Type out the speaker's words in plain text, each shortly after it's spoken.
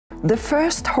The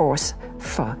first horse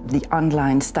for the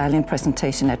online stallion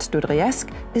presentation at Stutteri Ask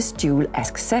is Stutteri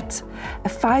Ask Set, a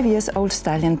 5-year-old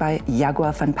stallion by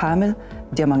Jaguar van Parmel,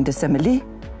 Diamant de Semely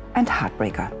and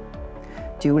Heartbreaker.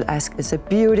 Stutteri Ask is a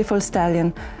beautiful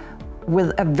stallion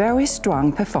with a very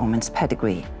strong performance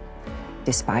pedigree.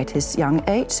 Despite his young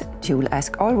age, Stutteri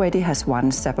Ask already has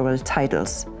won several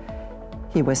titles.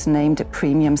 He was named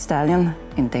Premium Stallion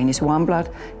in Danish Warm Blood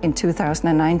in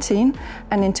 2019,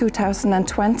 and in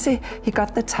 2020 he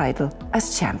got the title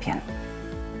as champion.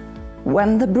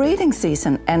 When the breeding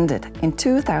season ended in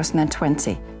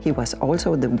 2020, he was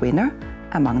also the winner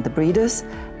among the breeders,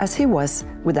 as he was,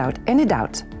 without any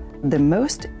doubt, the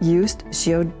most used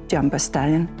show jumper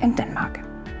stallion in Denmark.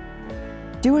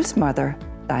 Stutteri mother,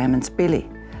 Diamond's Billy,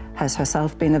 has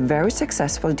herself been a very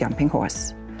successful jumping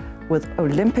horse. With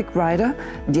Olympic rider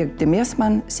Dirk de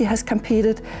Meersman, she has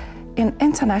competed in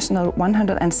international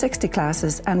 160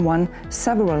 classes and won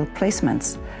several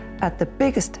placements at the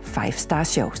biggest 5-star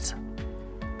shows.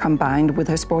 Combined with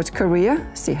her sports career,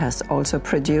 she has also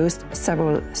produced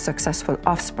several successful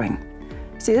offspring.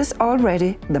 She is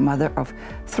already the mother of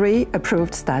 3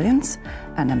 approved stallions,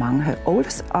 and among her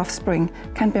oldest offspring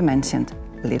can be mentioned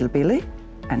Little Billy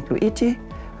and Luigi,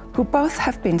 who both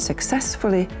have been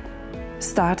successfully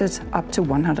started up to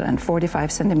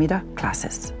 145 centimeter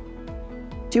classes.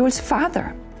 Stutteri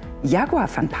father, Jaguar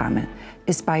van Parmel,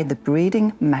 is by the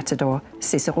breeding matador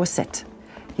Cicero Set.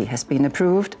 He has been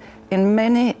approved in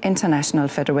many international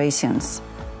federations.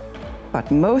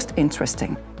 But most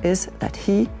interesting is that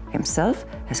he himself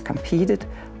has competed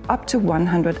up to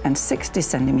 160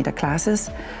 centimeter classes,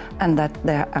 and that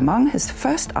there among his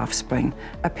first offspring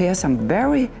appear some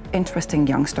very interesting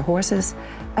youngster horses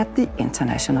at the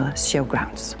international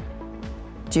showgrounds.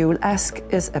 Stutteri Ask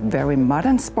is a very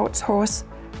modern sports horse,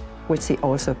 which he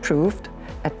also proved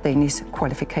at Danish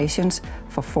qualifications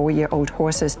for 4-year-old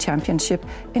horses championship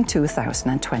in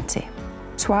 2020.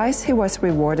 Twice he was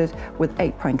rewarded with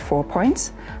 8.4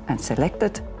 points and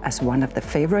selected as one of the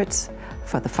favorites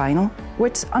for the final,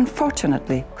 which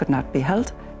unfortunately could not be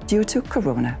held due to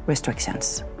corona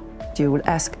restrictions. Stutteri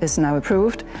Ask is now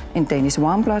approved in Danish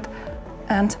Warm Blood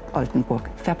and Oldenburg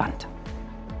Verband.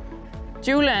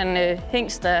 Stutteri er en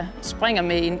hingst, der springer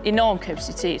med en enorm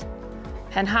kapacitet.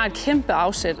 Han har et kæmpe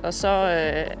afsæt, og så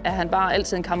er han bare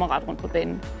altid en kammerat rundt på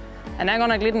banen. Han er godt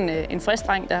nok lidt en frisk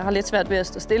dreng, der har lidt svært ved at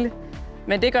stå stille,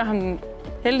 men det gør ham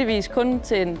heldigvis kun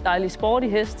til en dejlig sporty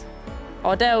hest.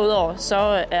 Og derudover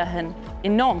så er han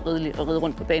enormt ridelig at ride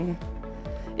rundt på banen.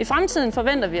 I fremtiden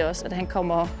forventer vi os, at han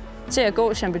kommer til at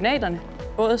gå championaterne,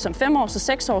 både som 5-års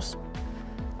og 6-års.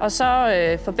 Og så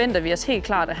forventer vi os helt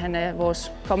klart, at han er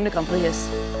vores kommende Grand Prix-hest.